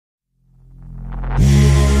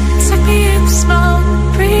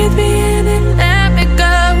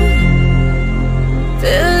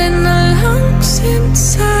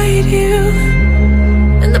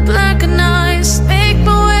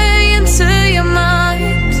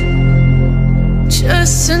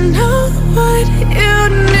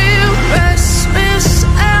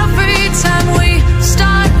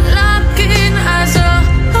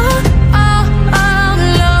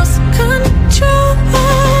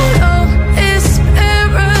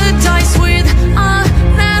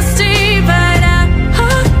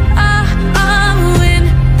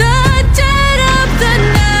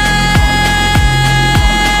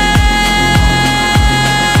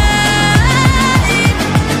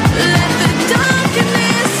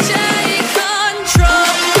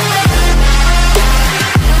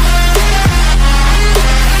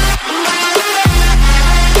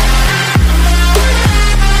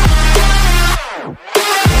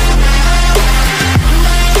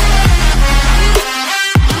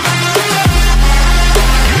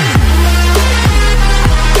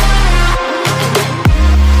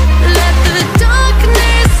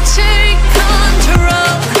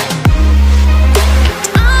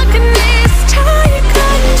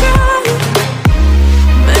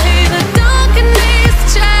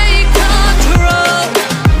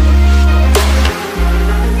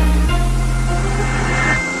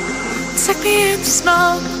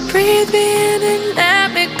small, breathe me in and let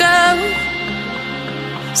me go.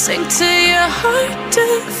 Sink to your heart to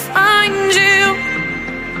find you.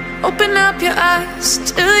 Open up your eyes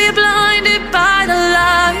till you're blinded by the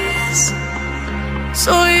lies,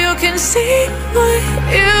 so you can see what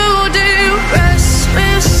you do.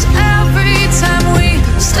 Restless every time we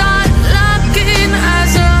start locking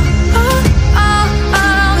eyes.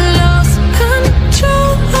 Lost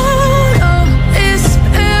control. Oh, it's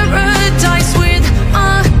paradise with a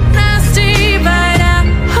nasty bite out.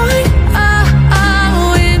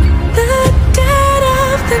 In the dead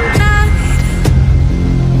of the night.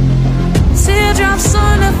 Teardrops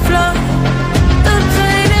on the floor. The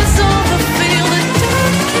pain is over. Feel the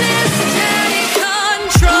darkness take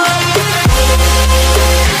control.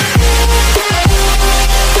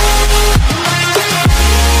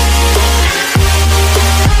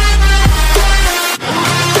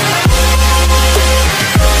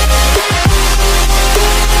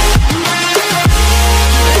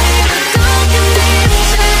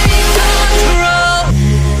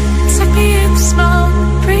 Take me in small,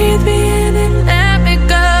 breathe me in and let me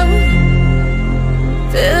go.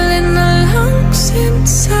 Filling the lungs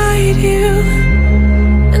inside you,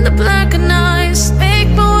 and the blackened eyes make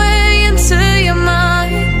my way into your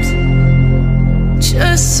mind,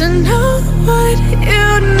 just to know what you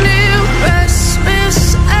knew. Restless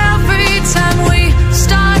every time we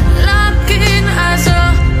start locking eyes.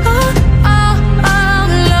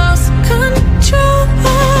 Lost control.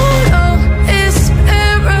 Oh, it's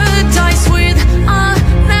paradise with a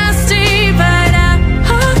nasty bite out.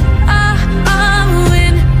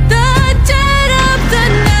 In the dead of the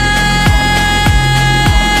night.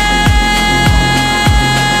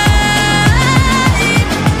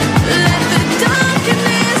 Let the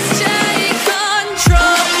darkness take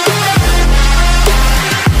control.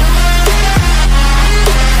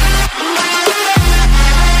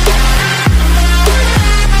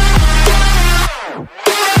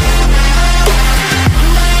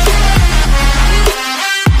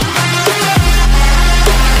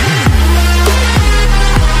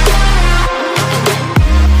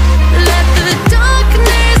 Let the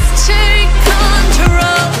darkness take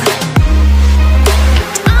control.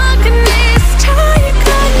 Darkness take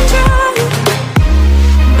control.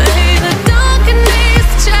 May the darkness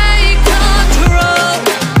take control.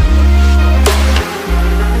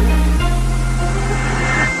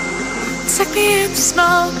 Take me in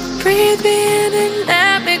small, breathe me in and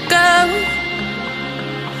let me go.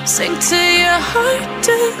 Sink to your heart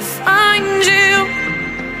to find you.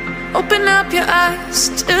 Open up your eyes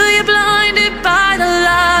till you're blinded by the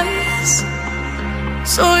lies,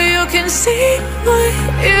 so you can see what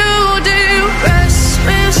you do.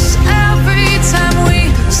 Restless every time we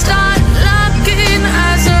start locking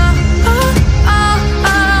eyes.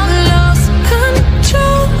 Lost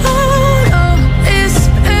control. Oh, it's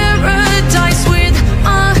paradise with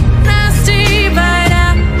a nasty bite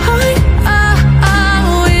out.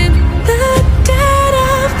 In the dead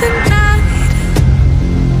of the night.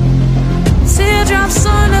 Teardrops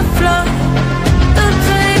on the floor. The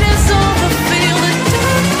pain is over. Feel the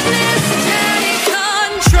darkness take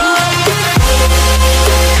control.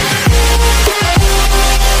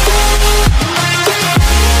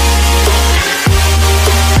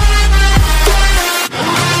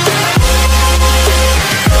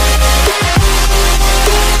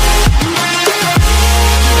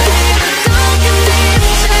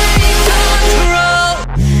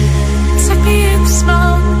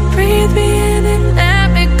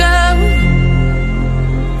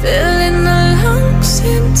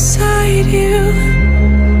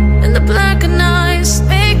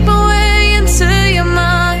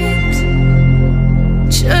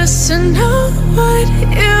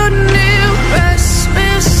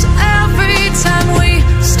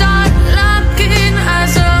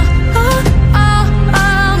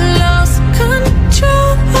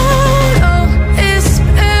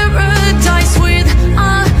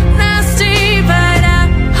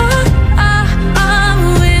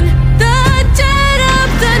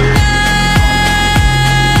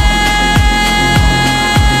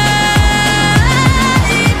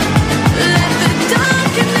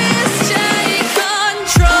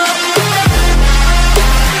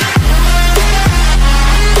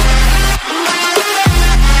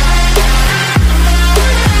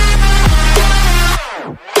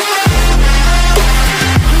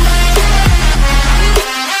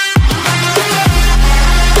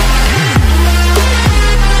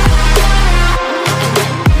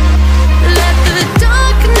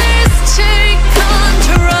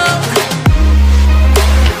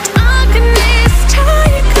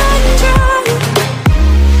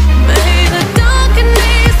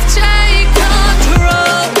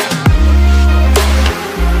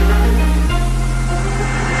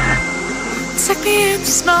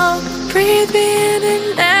 in and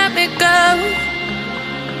let me go.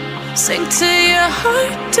 Sink to your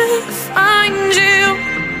heart to find you.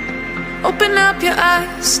 Open up your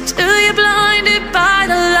eyes till you're blinded by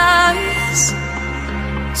the lies,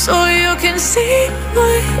 so you can see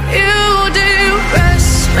what you do.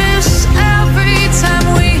 Restless